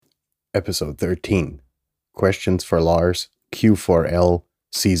Episode 13. Questions for Lars, Q4L,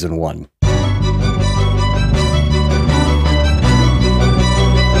 Season 1.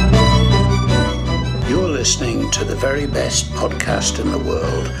 You're listening to the very best podcast in the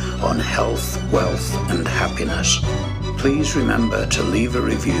world on health, wealth, and happiness. Please remember to leave a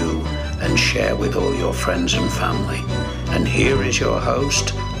review and share with all your friends and family. And here is your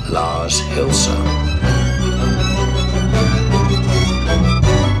host, Lars Hilser.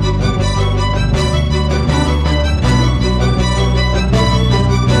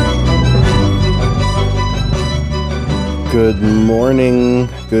 Good morning,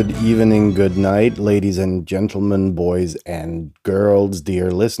 good evening, good night, ladies and gentlemen, boys and girls,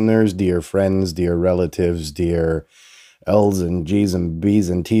 dear listeners, dear friends, dear relatives, dear L's and G's and B's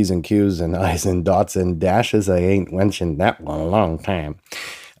and T's and Q's and I's and dots and dashes. I ain't mentioned that one in a long time.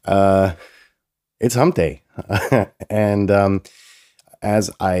 It's hump day. And as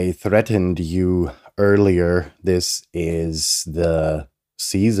I threatened you earlier, this is the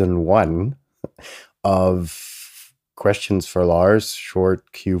season 1 of Questions for Lars, short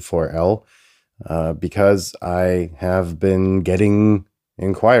Q4L, because I have been getting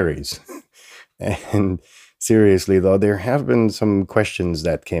inquiries. And seriously, though, there have been some questions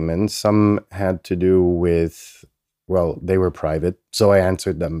that came in. Some had to do with, well, they were private, so I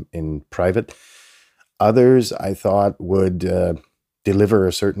answered them in private. Others I thought would deliver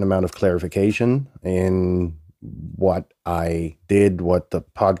a certain amount of clarification in what I did, what the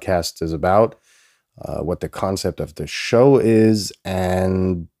podcast is about, what the concept of the show is,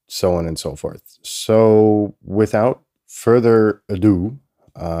 and so on and so forth. So without further ado,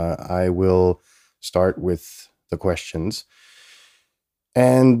 I will start with the questions.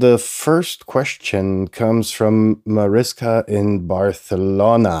 And the first question comes from Mariska in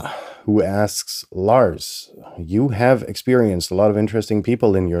Barcelona, who asks, Lars, you have experienced a lot of interesting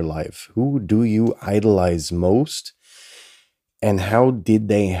people in your life. Who do you idolize most? And how did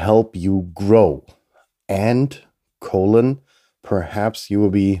they help you grow? And, perhaps you will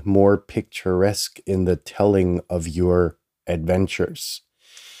be more picturesque in the telling of your adventures.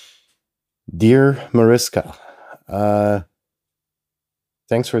 Dear Mariska,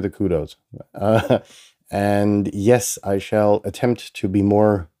 thanks for the kudos. And yes, I shall attempt to be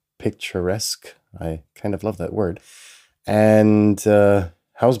more picturesque. I kind of love that word. And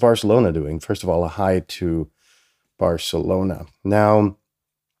how's Barcelona doing? First of all, a hi to Barcelona. Now,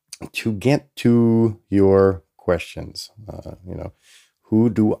 to get to your questions, who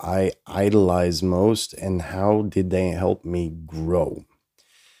do I idolize most and how did they help me grow?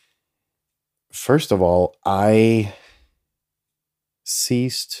 First of all, I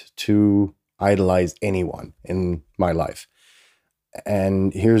ceased to idolize anyone in my life.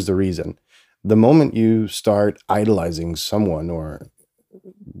 And here's the reason. The moment you start idolizing someone or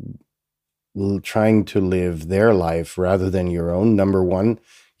trying to live their life rather than your own, number one,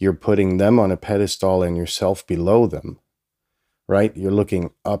 you're putting them on a pedestal and yourself below them, right? You're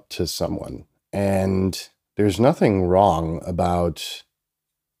looking up to someone. And there's nothing wrong about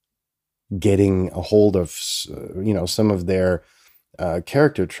getting a hold of, some of their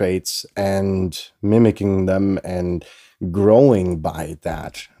character traits and mimicking them and growing by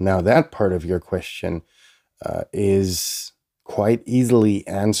that. Now, that part of your question is quite easily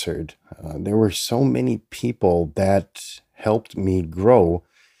answered. There were so many people that helped me grow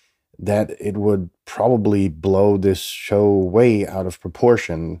that it would probably blow this show way out of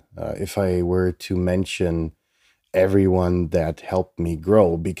proportion if I were to mention everyone that helped me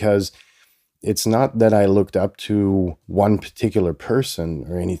grow, because it's not that I looked up to one particular person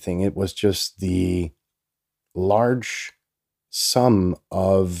or anything. It was just the large sum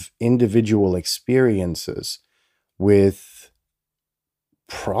of individual experiences with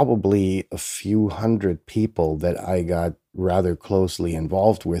probably a few hundred people that I got rather closely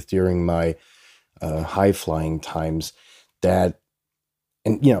involved with during my high-flying times,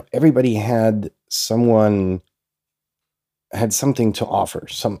 everybody had something to offer,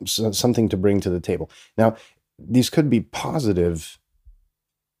 something to bring to the table. Now, these could be positive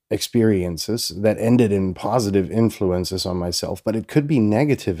experiences that ended in positive influences on myself, but it could be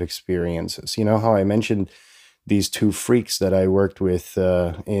negative experiences. You know how I mentioned these two freaks that I worked with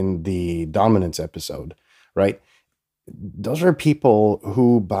in the dominance episode, right? Those are people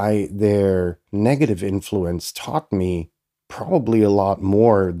who, by their negative influence, taught me probably a lot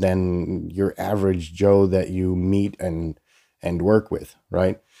more than your average Joe that you meet and work with,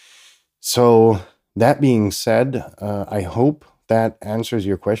 right? So that being said, I hope that answers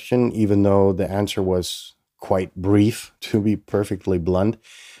your question, even though the answer was quite brief, to be perfectly blunt.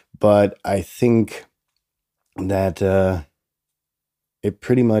 But I think that it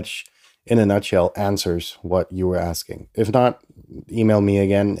pretty much in a nutshell, answers what you were asking. If not, email me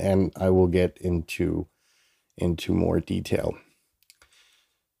again and I will get into more detail.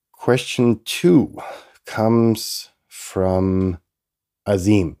 Question 2 comes from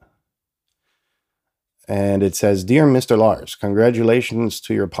Azim. And it says, Dear Mr. Lars, congratulations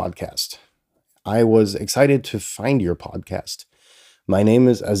to your podcast. I was excited to find your podcast. My name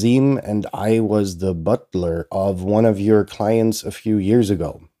is Azim, and I was the butler of one of your clients a few years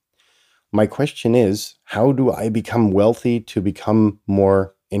ago. My question is, how do I become wealthy to become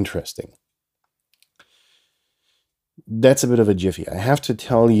more interesting? That's a bit of a jiffy. I have to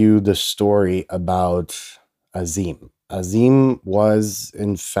tell you the story about Azim. Azim was,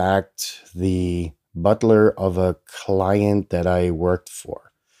 in fact, the butler of a client that I worked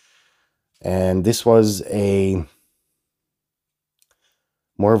for. And this was a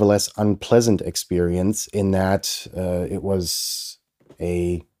more or less unpleasant experience in that it was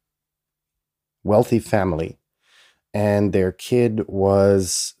a wealthy family and their kid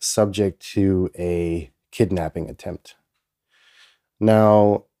was subject to a kidnapping attempt.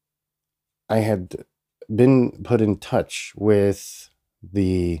 Now, I had been put in touch with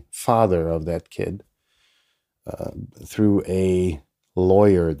the father of that kid through a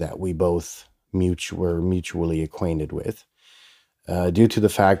lawyer that we both were mutually acquainted with, due to the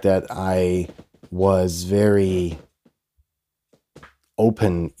fact that I was very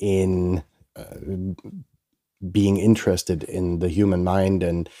open in being interested in the human mind.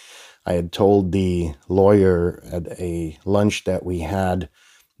 And I had told the lawyer at a lunch that we had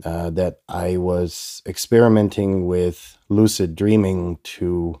that I was experimenting with lucid dreaming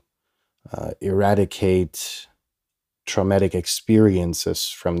to eradicate traumatic experiences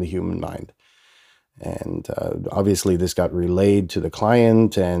from the human mind. And obviously this got relayed to the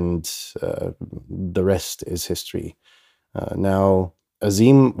client, and the rest is history. Now,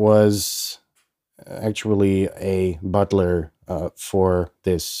 Azim was actually a butler for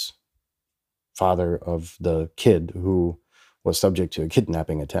this father of the kid who was subject to a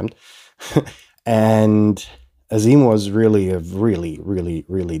kidnapping attempt. And Azim was really a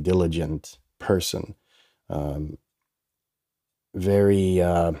really diligent person. Very,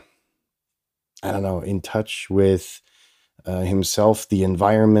 in touch with himself, the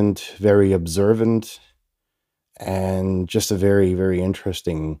environment, very observant, and just a very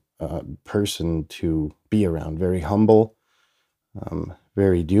interesting person to be around. Very humble,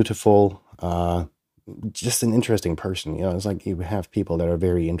 very dutiful, just an interesting person. It's like you have people that are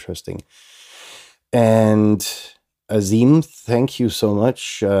very interesting. And Azim, thank you so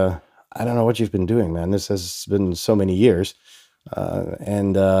much. I don't know what you've been doing, man. This has been so many years.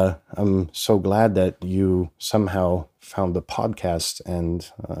 And I'm so glad that you somehow found the podcast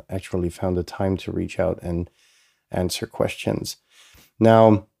and actually found the time to reach out and answer questions.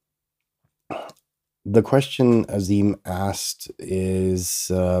 Now, the question Azim asked is,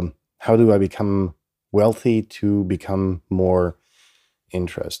 how do I become wealthy to become more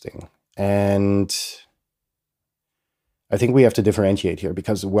interesting? And I think we have to differentiate here,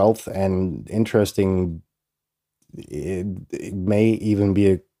 because wealth and interesting, it may even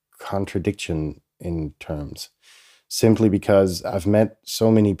be a contradiction in terms, simply because I've met so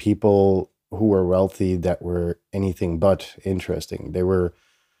many people who were wealthy that were anything but interesting. They were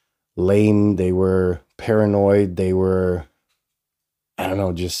lame, they were paranoid, they were,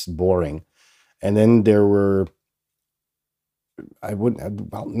 just boring. And then there were,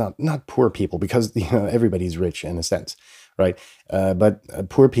 not poor people, because everybody's rich in a sense, right? But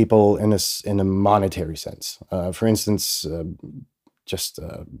poor people in a monetary sense. For instance,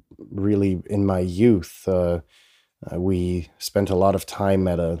 really in my youth, we spent a lot of time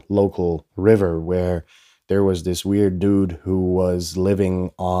at a local river where there was this weird dude who was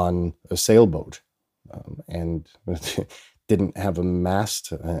living on a sailboat, and didn't have a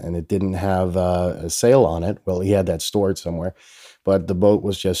mast, and it didn't have a sail on it. Well, he had that stored somewhere, but the boat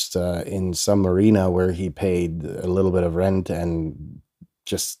was just in some marina where he paid a little bit of rent, and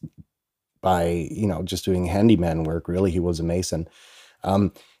just by, just doing handyman work, really, he was a mason.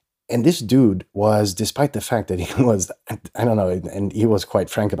 And this dude was, despite the fact that he was, and he was quite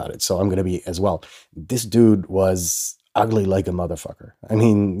frank about it, so I'm going to be as well. This dude was ugly like a motherfucker. I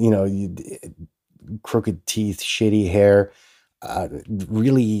mean, crooked teeth, shitty hair,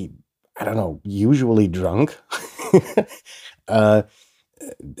 really, usually drunk. But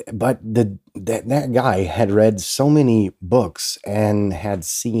that guy had read so many books and had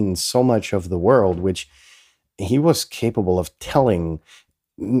seen so much of the world, which he was capable of telling.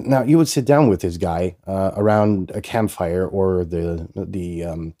 Now, you would sit down with this guy around a campfire or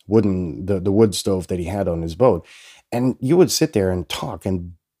the wood stove that he had on his boat, and you would sit there and talk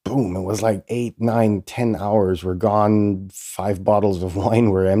and boom, it was like 8, 9, 10 hours were gone. 5 bottles of wine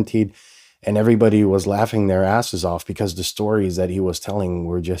were emptied, and everybody was laughing their asses off because the stories that he was telling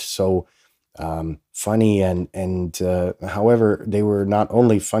were just so funny. And however, they were not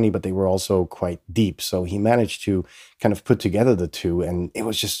only funny, but they were also quite deep. So he managed to kind of put together the two, and it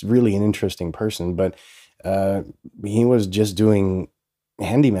was just really an interesting person. But uh, he was just doing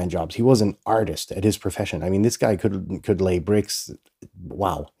handyman jobs. He was an artist at his profession. I mean, this guy could lay bricks.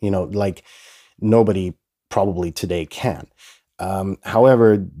 Wow, like nobody probably today can.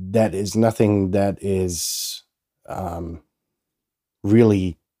 However, that is nothing that is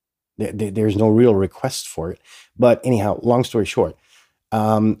really, there's no real request for it. But anyhow, long story short,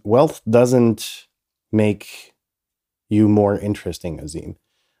 wealth doesn't make you more interesting, Azim.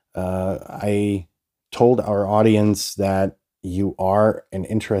 I told our audience that you are an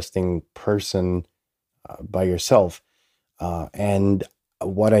interesting person by yourself. And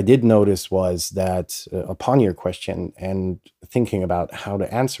what I did notice was that upon your question and thinking about how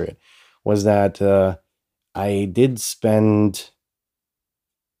to answer it, was that I did spend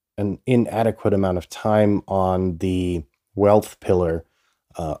an inadequate amount of time on the wealth pillar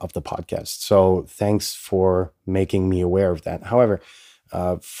of the podcast. So thanks for making me aware of that. However,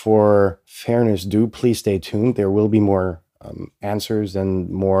 for fairness, do please stay tuned. There will be more answers and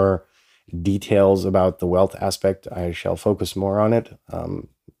more details about the wealth aspect. I shall focus more on it.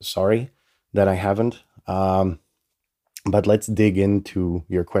 Sorry that I haven't. But let's dig into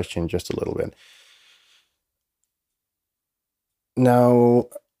your question just a little bit. Now,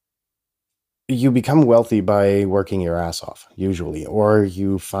 you become wealthy by working your ass off, usually, or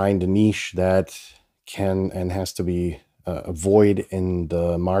you find a niche that can and has to be a void in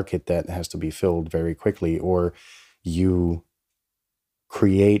the market that has to be filled very quickly, or you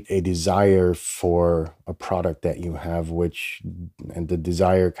create a desire for a product that you have, and the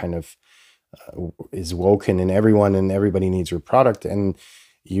desire kind of is woken in everyone, and everybody needs your product, and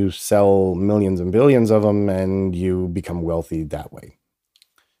you sell millions and billions of them, and you become wealthy that way.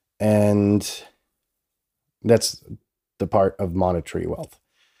 And that's the part of monetary wealth,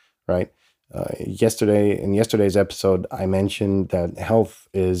 right? In yesterday's episode, I mentioned that health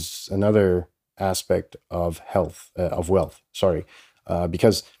is another aspect of wealth. Sorry,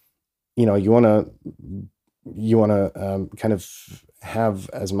 because you want to kind of have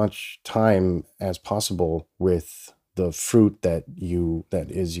as much time as possible with the fruit that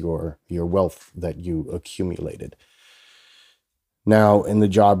is your wealth that you accumulated. Now, in the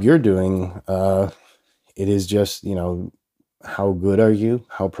job you're doing, it is just, how good are you?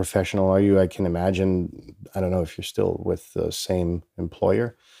 How professional are you? I can imagine, I don't know if you're still with the same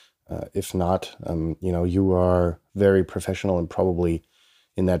employer. If not, you are very professional and probably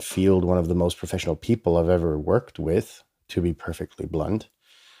in that field, one of the most professional people I've ever worked with, to be perfectly blunt.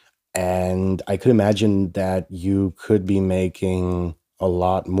 And I could imagine that you could be making a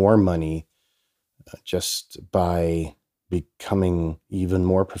lot more money just by becoming even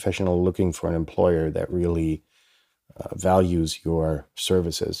more professional, looking for an employer that really values your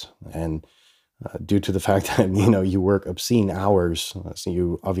services. And due to the fact that, you work obscene hours, so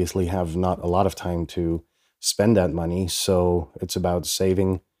you obviously have not a lot of time to spend that money. So it's about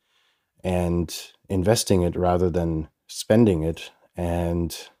saving and investing it rather than spending it,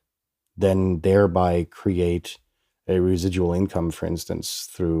 and then thereby create a residual income, for instance,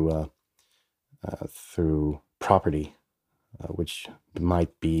 through property, which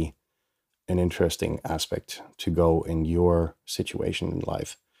might be an interesting aspect to go in your situation in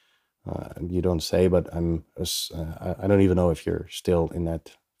life. You don't say, but I don't even know if you're still in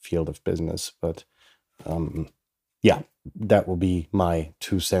that field of business, but yeah, that will be my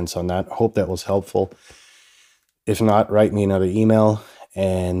 2 cents on that. Hope that was helpful. If not, write me another email,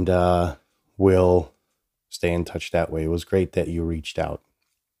 and we'll stay in touch that way. It was great that you reached out.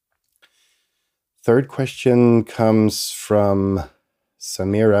 Third question comes from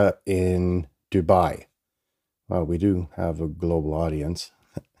Samira in Dubai. Well, we do have a global audience.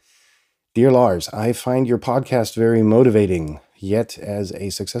 Dear Lars, I find your podcast very motivating, yet as a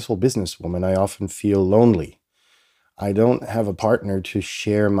successful businesswoman, I often feel lonely. I don't have a partner to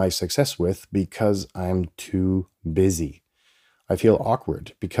share my success with because I'm too busy. I feel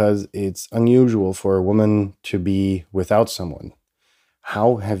awkward because it's unusual for a woman to be without someone.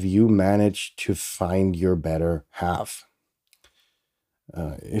 How have you managed to find your better half?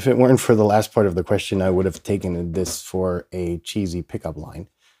 If it weren't for the last part of the question, I would have taken this for a cheesy pickup line.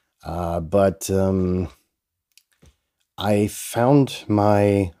 But I found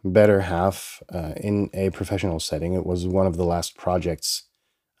my better half in a professional setting. It was one of the last projects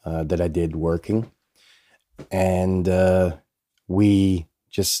that I did working. And we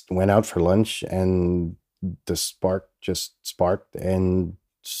just went out for lunch, and the spark just sparked, and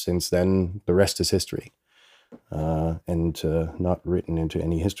since then the rest is history. And not written into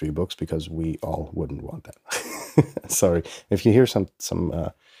any history books, because we all wouldn't want that. Sorry if you hear some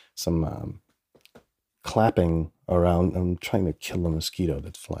clapping around. I'm trying to kill a mosquito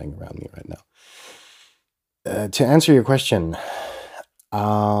that's flying around me right now. To answer your question,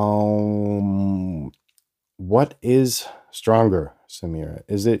 what is stronger, Samira?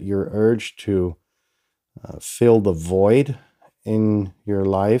 Is it your urge to fill the void in your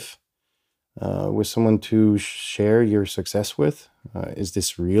life with someone to share your success with? Is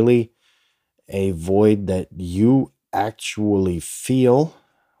this really a void that you actually feel,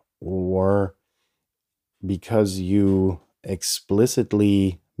 or because you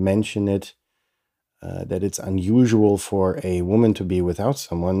explicitly mention it, that it's unusual for a woman to be without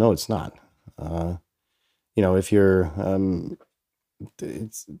someone? No, it's not. If you're,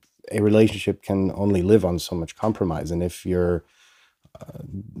 it's a relationship can only live on so much compromise, and if you're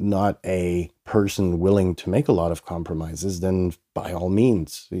not a person willing to make a lot of compromises, then by all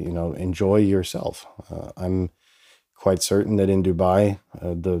means, enjoy yourself. I'm quite certain that in Dubai,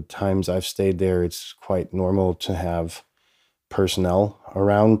 the times I've stayed there, it's quite normal to have personnel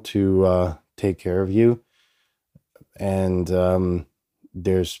around to take care of you. And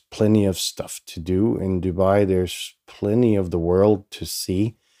there's plenty of stuff to do in Dubai. There's plenty of the world to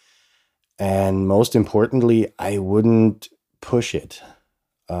see. And most importantly, I wouldn't push it.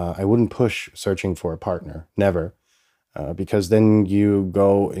 I wouldn't push searching for a partner, never. Because then you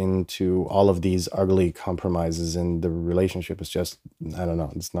go into all of these ugly compromises, and the relationship is just, I don't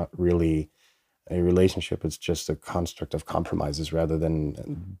know, it's not really a relationship. It's just a construct of compromises rather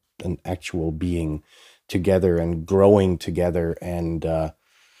than an actual being together and growing together and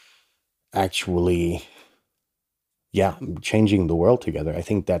actually, changing the world together. I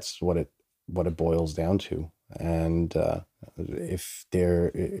think that's what it boils down to. And if there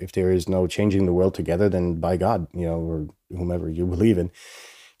is no changing the world together, then by God, or whomever you believe in,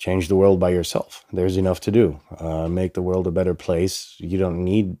 change the world by yourself. There's enough to do. Make the world a better place. You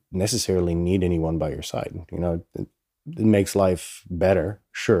don't necessarily need anyone by your side. It makes life better,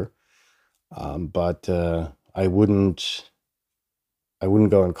 sure, but I wouldn't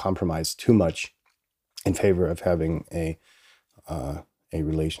go and compromise too much in favor of having a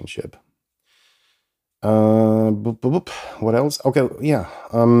relationship. What else? Okay, yeah.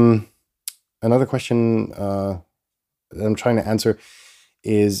 Another question that I'm trying to answer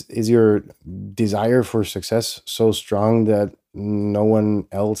is your desire for success so strong that no one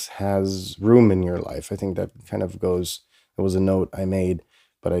else has room in your life? I think that kind of goes, it was a note I made,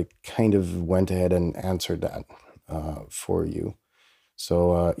 but I kind of went ahead and answered that for you.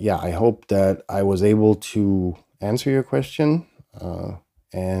 So I hope that I was able to answer your question.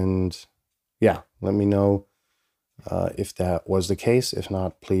 And let me know if that was the case. If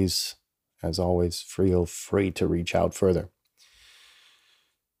not, please, as always, feel free to reach out further.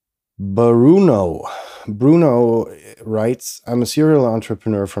 Bruno writes, I'm a serial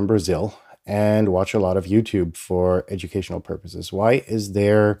entrepreneur from Brazil and watch a lot of YouTube for educational purposes. Why is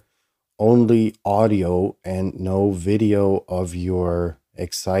there only audio and no video of your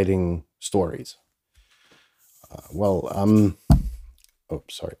exciting stories?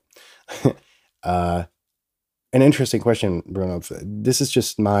 Sorry. An interesting question, Bruno. This is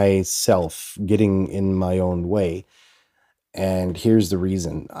just myself getting in my own way. And here's the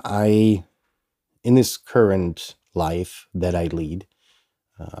reason. In this current life that I lead,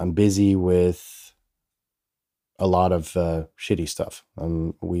 I'm busy with a lot of shitty stuff.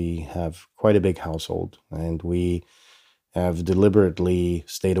 We have quite a big household, and we have deliberately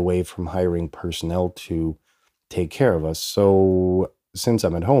stayed away from hiring personnel to take care of us. So since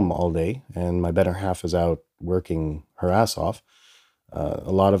I'm at home all day and my better half is out working her ass off,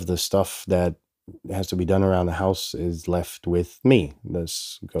 a lot of the stuff that has to be done around the house is left with me.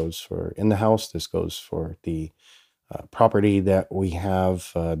 This goes for in the house. This goes for the property that we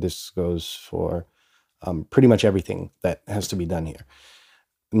have. This goes for pretty much everything that has to be done here.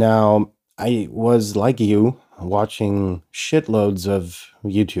 Now, I was, like you, watching shitloads of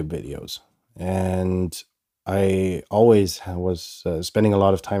YouTube videos, and I always was spending a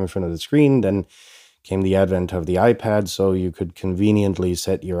lot of time in front of the screen. Then came the advent of the iPad, so you could conveniently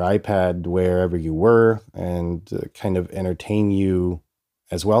set your iPad wherever you were and kind of entertain you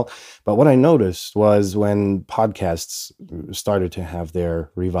as well. But what I noticed was when podcasts started to have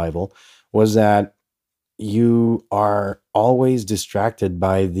their revival was that you are always distracted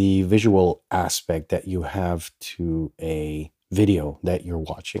by the visual aspect that you have to a video that you're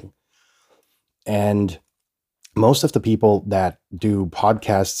watching. And most of the people that do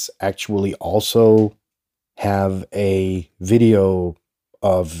podcasts actually also have a video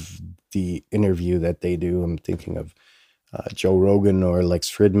of the interview that they do. I'm thinking of Joe Rogan or Lex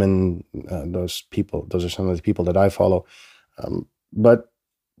Fridman. Those are some of the people that I follow. But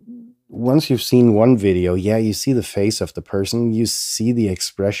once you've seen one video, yeah, you see the face of the person, you see the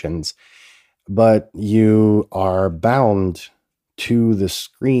expressions, but you are bound to the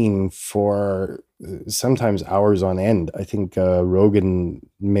screen for sometimes hours on end. I think Rogan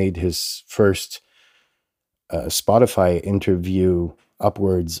made his first Spotify interview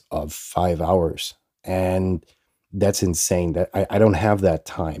upwards of 5 hours. And that's insane. That I don't have that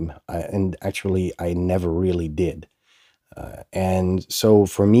time. And actually, I never really did. And so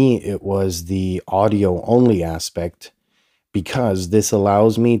for me, it was the audio only aspect, because this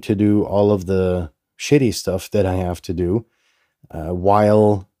allows me to do all of the shitty stuff that I have to do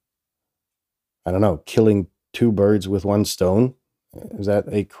while, I don't know, killing two birds with one stone. Is that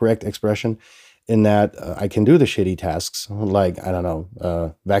a correct expression? In that I can do the shitty tasks, like, I don't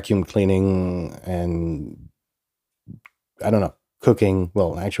know, vacuum cleaning and, I don't know, cooking.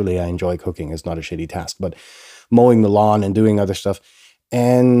 Well, actually, I enjoy cooking. It's not a shitty task, but mowing the lawn and doing other stuff.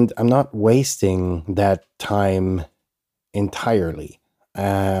 And I'm not wasting that time entirely.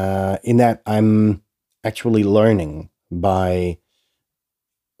 In that I'm actually learning by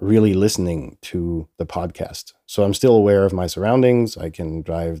really listening to the podcast. So I'm still aware of my surroundings. I can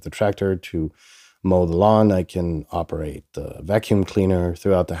drive the tractor to mow the lawn. I can operate the vacuum cleaner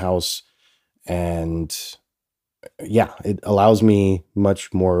throughout the house. And yeah, it allows me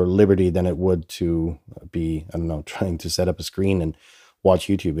much more liberty than it would to be, I don't know, trying to set up a screen and watch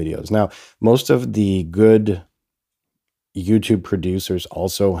YouTube videos. Now, most of the good YouTube producers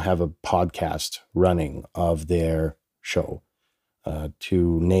also have a podcast running of their show,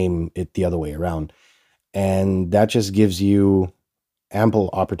 to name it the other way around. And that just gives you ample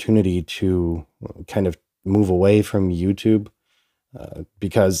opportunity to kind of move away from YouTube,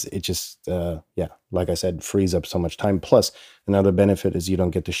 because it just, yeah, like I said, frees up so much time. Plus, another benefit is you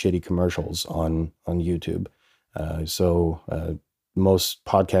don't get the shitty commercials on YouTube. So most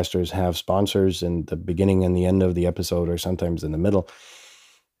podcasters have sponsors in the beginning and the end of the episode, or sometimes in the middle.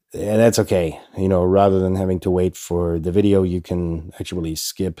 And that's okay. You know, rather than having to wait for the video, you can actually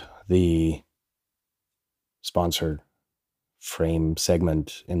skip the sponsor frame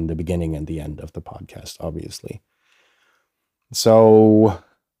segment in the beginning and the end of the podcast, obviously. So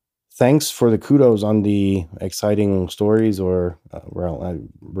thanks for the kudos on the exciting stories, or, well, I'd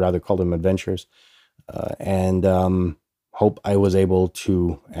rather call them adventures. And hope I was able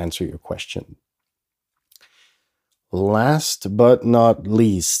to answer your question. Last but not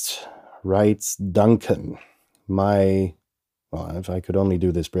least, writes Duncan, well, if I could only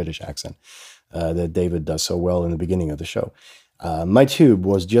do this British accent that David does so well in the beginning of the show. My tube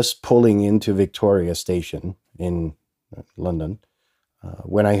was just pulling into Victoria Station in London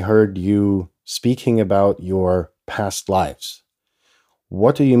when I heard you speaking about your past lives.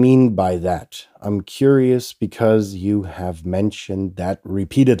 What do you mean by that? I'm curious because you have mentioned that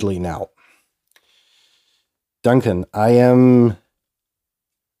repeatedly now. Duncan, I am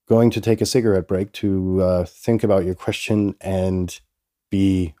going to take a cigarette break to think about your question and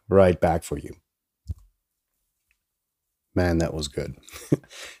be right back for you. Man, that was good.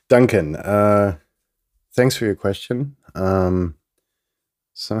 Duncan, thanks for your question.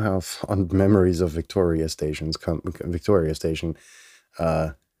 Somehow fond memories of Victoria Station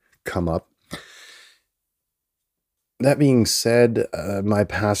come up. That being said, my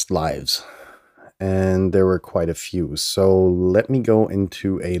past lives, and there were quite a few, so let me go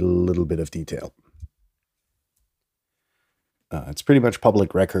into a little bit of detail. It's pretty much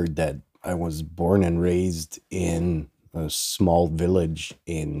public record that I was born and raised in a small village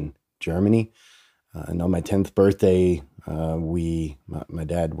in Germany. And on my 10th birthday, my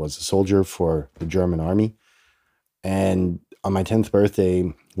dad was a soldier for the German army. And on my 10th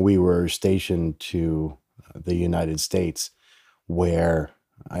birthday, we were stationed to the United States, where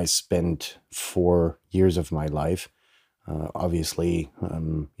I spent 4 years of my life. Obviously,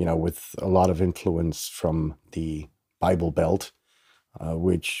 with a lot of influence from the Bible Belt,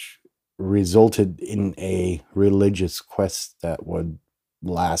 which resulted in a religious quest that would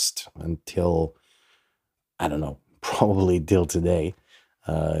last until, I don't know, probably till today.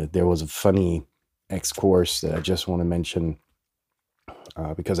 There was a funny X-course that I just want to mention,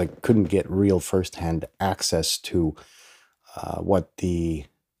 because I couldn't get real firsthand access to what the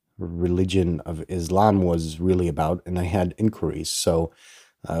religion of Islam was really about, and I had inquiries. So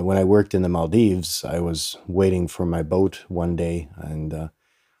when I worked in the Maldives, I was waiting for my boat one day, and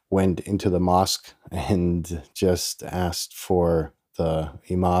went into the mosque and just asked for the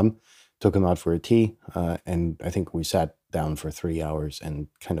imam, took him out for a tea, and I think we sat down for 3 hours and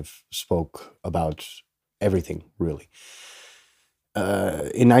kind of spoke about everything, really.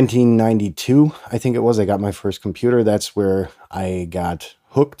 In 1992, I think it was, I got my first computer. That's where I got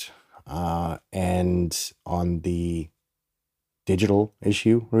hooked, and on the digital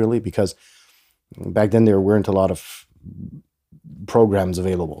issue, really, because back then there weren't a lot of programs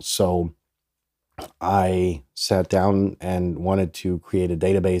available. So I sat down and wanted to create a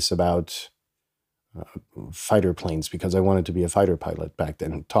database about fighter planes because I wanted to be a fighter pilot back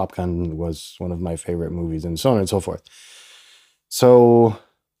then. Top Gun was one of my favorite movies, and so on and so forth. So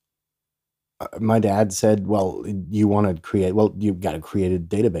my dad said, well, you want to create, well, you've got to create a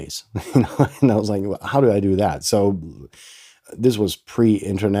database. And I was like, well, how do I do that? So this was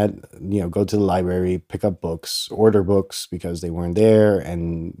pre-internet, go to the library, pick up books, order books because they weren't there,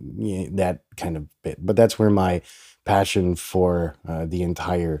 and that kind of bit. But that's where my passion for the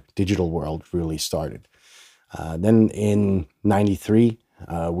entire digital world really started. Then in 93,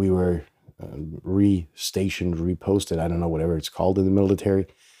 we were re-stationed, reposted, I don't know, whatever it's called in the military.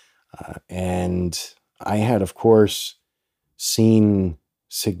 And I had, of course, seen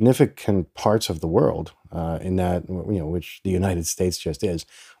significant parts of the world in that, which the United States just is,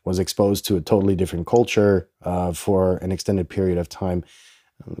 was exposed to a totally different culture for an extended period of time.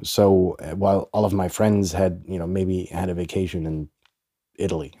 So while all of my friends had, maybe had a vacation in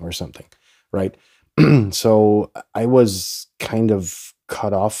Italy or something, right? So I was kind of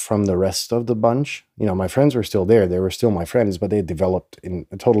cut off from the rest of the bunch. My friends were still there. They were still my friends, but they developed in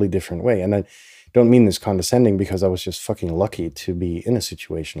a totally different way. And I don't mean this condescending, because I was just fucking lucky to be in a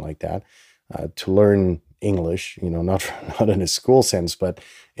situation like that, to learn English, not in a school sense, but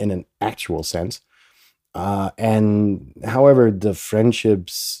in an actual sense. And however, the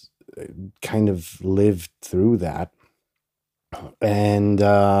friendships kind of lived through that. And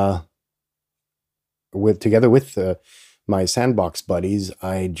together with my sandbox buddies,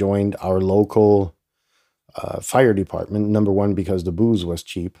 I joined our local fire department. Number one, because the booze was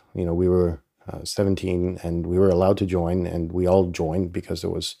cheap. We were 17 and we were allowed to join, and we all joined because it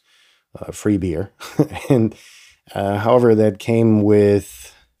was free beer. And however, that came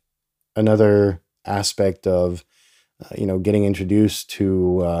with another aspect of getting introduced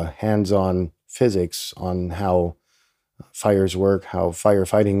to hands-on physics on how fires work, how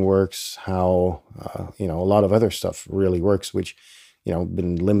firefighting works, how a lot of other stuff really works, which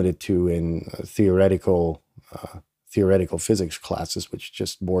been limited to in theoretical physics classes, which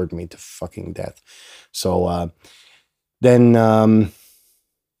just bored me to fucking death. So then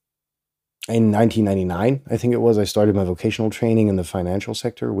in 1999, I think it was, I started my vocational training in the financial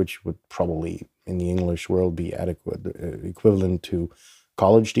sector, which would probably in the English world be equivalent to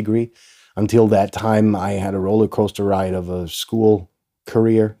college degree. Until that time, I had a roller coaster ride of a school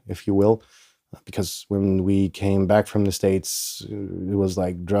career, if you will, because when we came back from the States, it was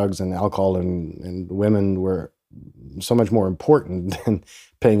like drugs and alcohol and women were so much more important than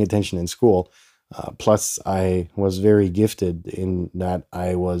paying attention in school. Plus, I was very gifted in that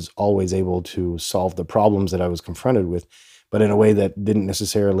I was always able to solve the problems that I was confronted with, but in a way that didn't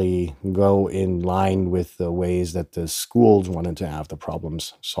necessarily go in line with the ways that the schools wanted to have the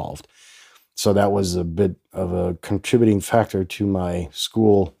problems solved. So that was a bit of a contributing factor to my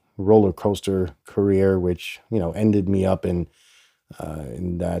school roller coaster career, which ended me up in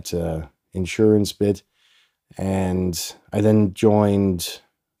that insurance bit. And I then joined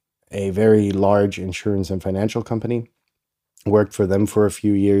a very large insurance and financial company, worked for them for a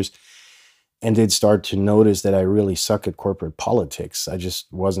few years, and did start to notice that I really suck at corporate politics. I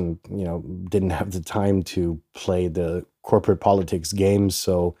just wasn't, didn't have the time to play the corporate politics games.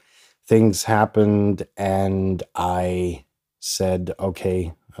 So things happened, and I said,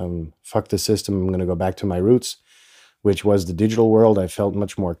 okay, fuck the system. I'm going to go back to my roots, which was the digital world. I felt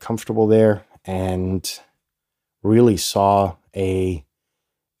much more comfortable there and really saw a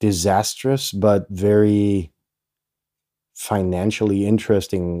disastrous but very financially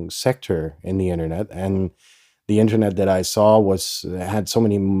interesting sector in the internet. And the internet that I saw had so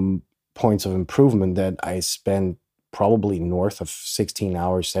many points of improvement that I spent probably north of 16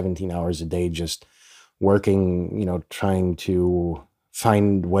 hours, 17 hours a day just working, trying to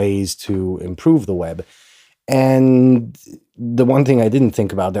find ways to improve the web. And the one thing I didn't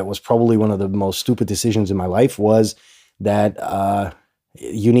think about that was probably one of the most stupid decisions in my life was that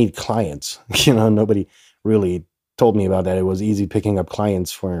you need clients. Nobody really told me about that. It was easy picking up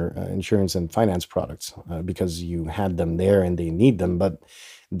clients for insurance and finance products because you had them there and they need them. But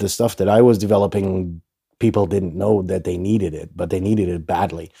the stuff that I was developing people didn't know that they needed it, but they needed it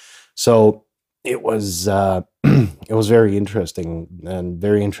badly. So it was it was very interesting, and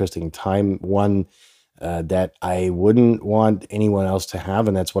very interesting time. One that I wouldn't want anyone else to have,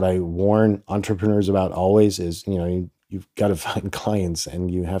 and that's what I warn entrepreneurs about always: is you've got to find clients,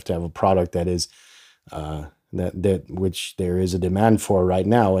 and you have to have a product that is that which there is a demand for right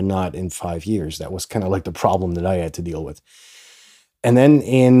now, and not in 5 years. That was kind of like the problem that I had to deal with. And then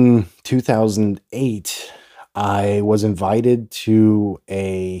in 2008, I was invited to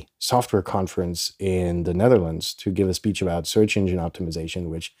a software conference in the Netherlands to give a speech about search engine optimization,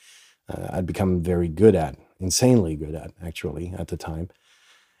 which I'd become very good at, insanely good at, actually, at the time.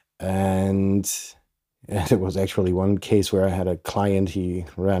 And it was actually one case where I had a client. He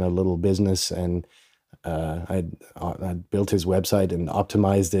ran a little business, and I'd built his website and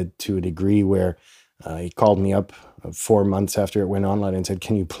optimized it to a degree where he called me up 4 months after it went online and said,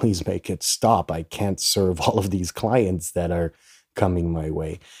 "Can you please make it stop? I can't serve all of these clients that are coming my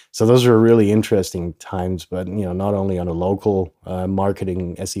way." So those were really interesting times, but not only on a local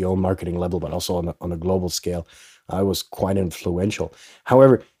marketing, SEO marketing level, but also on a global scale. I was quite influential.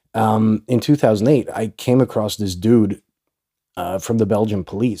 However, in 2008, I came across this dude from the Belgian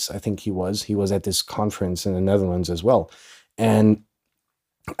police. I think he was at this conference in the Netherlands as well. And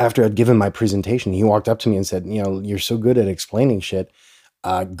after I'd given my presentation, he walked up to me and said, "You're so good at explaining shit.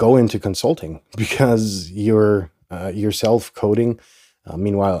 Go into consulting because you're self-coding."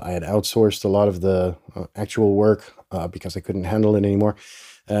 Meanwhile, I had outsourced a lot of the actual work because I couldn't handle it anymore.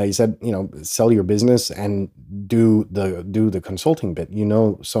 He said, "Sell your business and do the consulting bit. You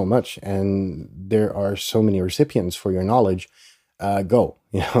know so much, and there are so many recipients for your knowledge. Go."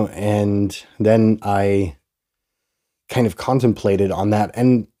 And then I kind of contemplated on that,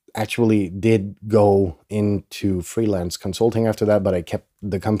 and actually did go into freelance consulting after that, but I kept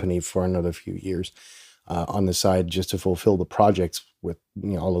the company for another few years on the side just to fulfill the projects with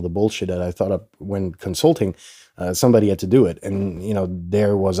all of the bullshit that I thought up when consulting. Somebody had to do it, and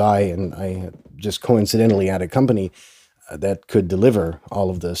there was I, and I had just coincidentally had a company that could deliver all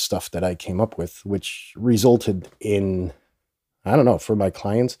of the stuff that I came up with, which resulted in, I don't know, for my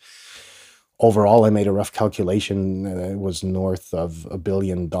clients, overall, I made a rough calculation. It was north of $1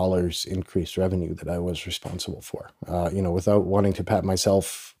 billion increased revenue that I was responsible for. Without wanting to pat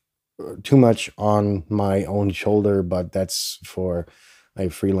myself too much on my own shoulder, but that's for a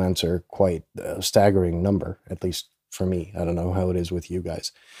freelancer quite a staggering number, at least for me. I don't know how it is with you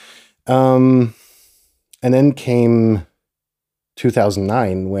guys. And then came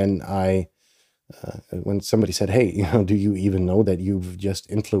 2009 when somebody said, "Hey, do you even know that you've just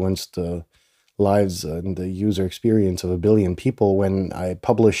influenced the lives and the user experience of 1 billion people?" When I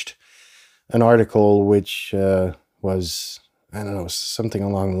published an article which was, I don't know, something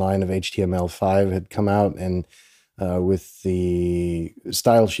along the line of HTML5 had come out, and with the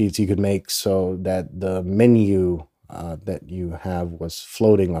style sheets you could make so that the menu that you have was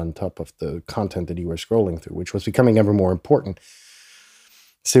floating on top of the content that you were scrolling through, which was becoming ever more important,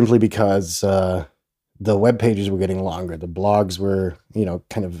 simply because the web pages were getting longer. The blogs were,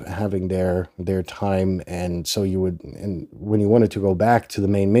 kind of having their time. And so and when you wanted to go back to the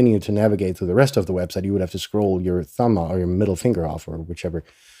main menu to navigate through the rest of the website, you would have to scroll your thumb or your middle finger off, or whichever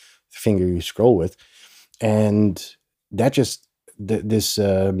finger you scroll with. And that just, this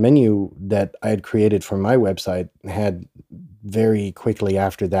menu that I had created for my website had very quickly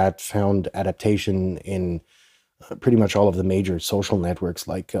after that found adaptation in pretty much all of the major social networks,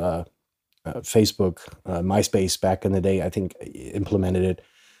 like Facebook, MySpace back in the day, I think, implemented it.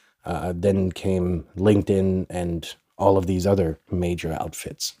 Then came LinkedIn and all of these other major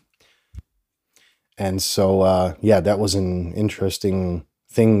outfits. And so, that was an interesting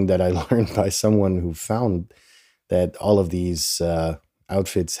thing that I learned by someone who found that all of these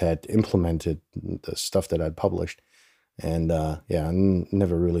outfits had implemented the stuff that I'd published. And I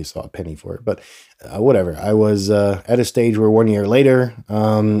never really saw a penny for it, but whatever. I was at a stage where 1 year later,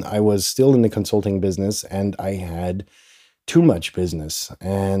 I was still in the consulting business, and I had too much business.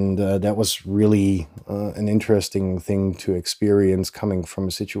 And that was really an interesting thing to experience, coming from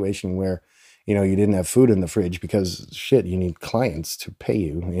a situation where, you didn't have food in the fridge because shit, you need clients to pay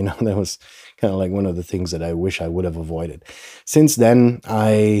you. That was kind of like one of the things that I wish I would have avoided. Since then,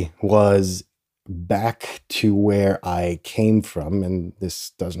 I was back to where I came from, and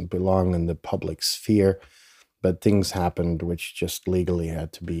this doesn't belong in the public sphere, but things happened which just legally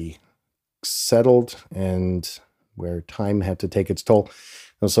had to be settled, and where time had to take its toll.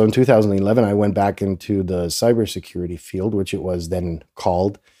 And so in 2011, I went back into the cybersecurity field, which it was then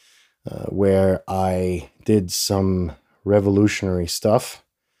called, where I did some revolutionary stuff.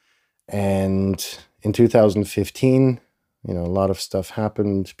 And in 2015, a lot of stuff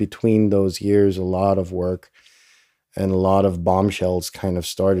happened between those years, a lot of work and a lot of bombshells kind of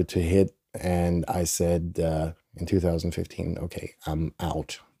started to hit. And I said in 2015, okay, I'm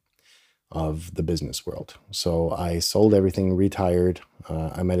out of the business world. So I sold everything, retired.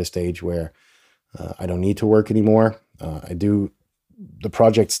 I'm at a stage where I don't need to work anymore. I do the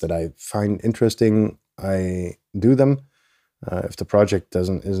projects that I find interesting. I do them. If the project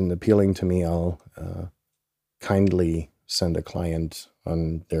isn't appealing to me, I'll kindly send a client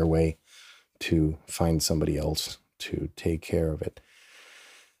on their way to find somebody else to take care of it.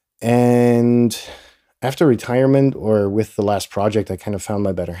 And after retirement, or with the last project, I kind of found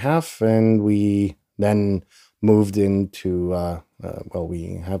my better half, and we then moved into,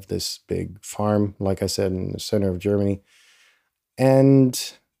 we have this big farm, like I said, in the center of Germany,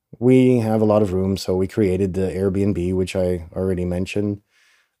 and we have a lot of room, so we created the Airbnb, which I already mentioned.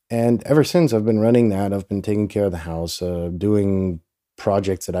 And ever since, I've been running that. I've been taking care of the house, doing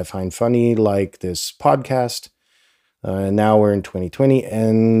projects that I find funny, like this podcast. And now we're in 2020,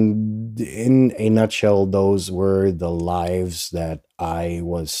 and in a nutshell, those were the lives that I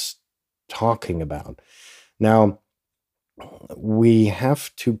was talking about. Now, we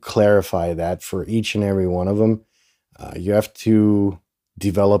have to clarify that for each and every one of them. You have to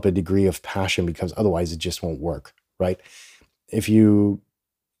develop a degree of passion, because otherwise it just won't work, right? If you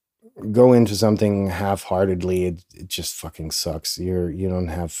go into something half-heartedly, it just fucking sucks. You don't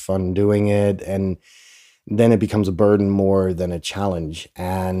have fun doing it, and then it becomes a burden more than a challenge.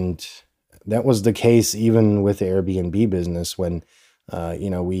 And that was the case even with the Airbnb business, when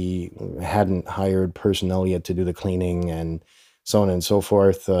we hadn't hired personnel yet to do the cleaning and so on and so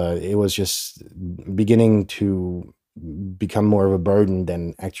forth. It was just beginning to become more of a burden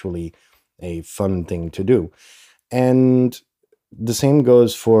than actually a fun thing to do. And the same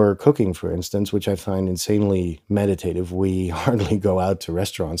goes for cooking, for instance, which I find insanely meditative. We hardly go out to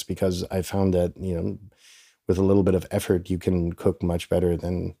restaurants, because I found that, with a little bit of effort, you can cook much better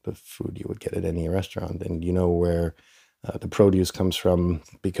than the food you would get at any restaurant. And you know where the produce comes from,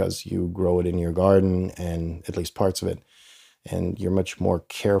 because you grow it in your garden, and at least parts of it. And you're much more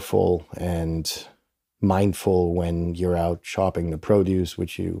careful and mindful when you're out shopping the produce,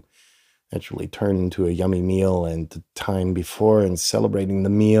 which you actually turn into a yummy meal, and the time before, and celebrating the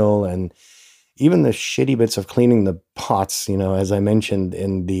meal, and even the shitty bits of cleaning the pots, as I mentioned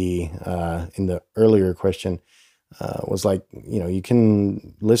in the earlier question, was like, you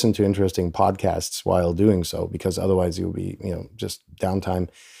can listen to interesting podcasts while doing so, because otherwise you'll be, just downtime.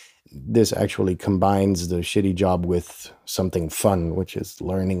 This actually combines the shitty job with something fun, which is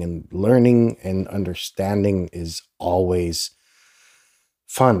learning, and understanding is always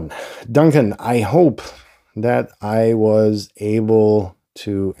fun. Duncan, I hope that I was able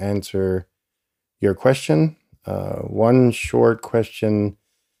to answer your question. One short question,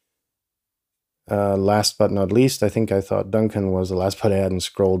 last but not least, I think I thought Duncan was the last, but I hadn't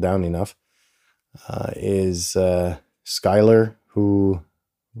scrolled down enough, is Skylar, who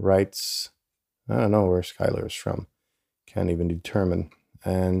writes, I don't know where Skylar is from, can't even determine.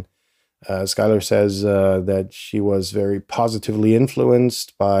 And Skylar says that she was very positively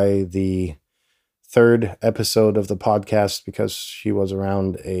influenced by the third episode of the podcast, because she was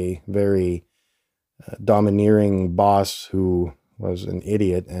around a very domineering boss who was an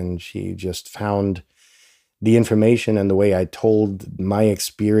idiot, and she just found the information and the way I told my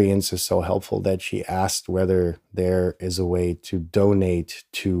experience is so helpful that she asked whether there is a way to donate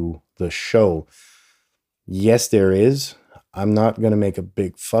to the show. Yes, there is. I'm not going to make a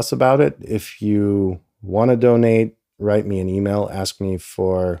big fuss about it. If you want to donate, write me an email, ask me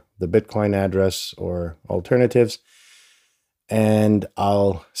for the Bitcoin address or alternatives, and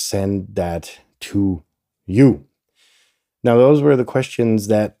I'll send that to you. Now, those were the questions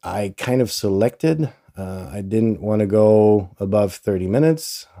that I kind of selected. I didn't want to go above 30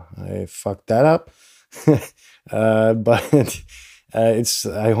 minutes. I fucked that up. But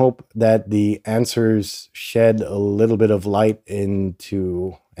I hope that the answers shed a little bit of light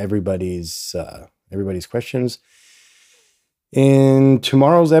into everybody's questions. In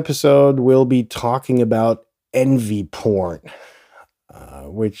tomorrow's episode, we'll be talking about envy porn,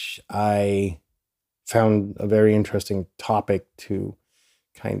 which I found a very interesting topic to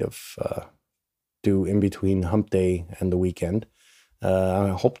kind of do in between hump day and the weekend. I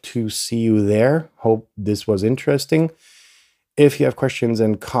hope to see you there. Hope this was interesting. If you have questions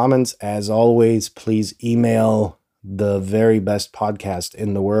and comments, as always, please email the very best podcast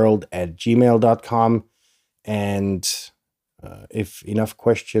in the world at gmail.com. And if enough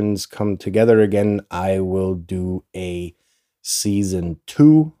questions come together again, I will do a season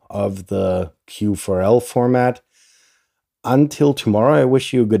 2 of the Q4L format. Until tomorrow, I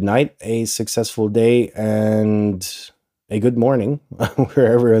wish you a good night, a successful day, and a good morning,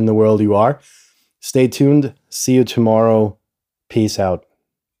 wherever in the world you are. Stay tuned. See you tomorrow. Peace out.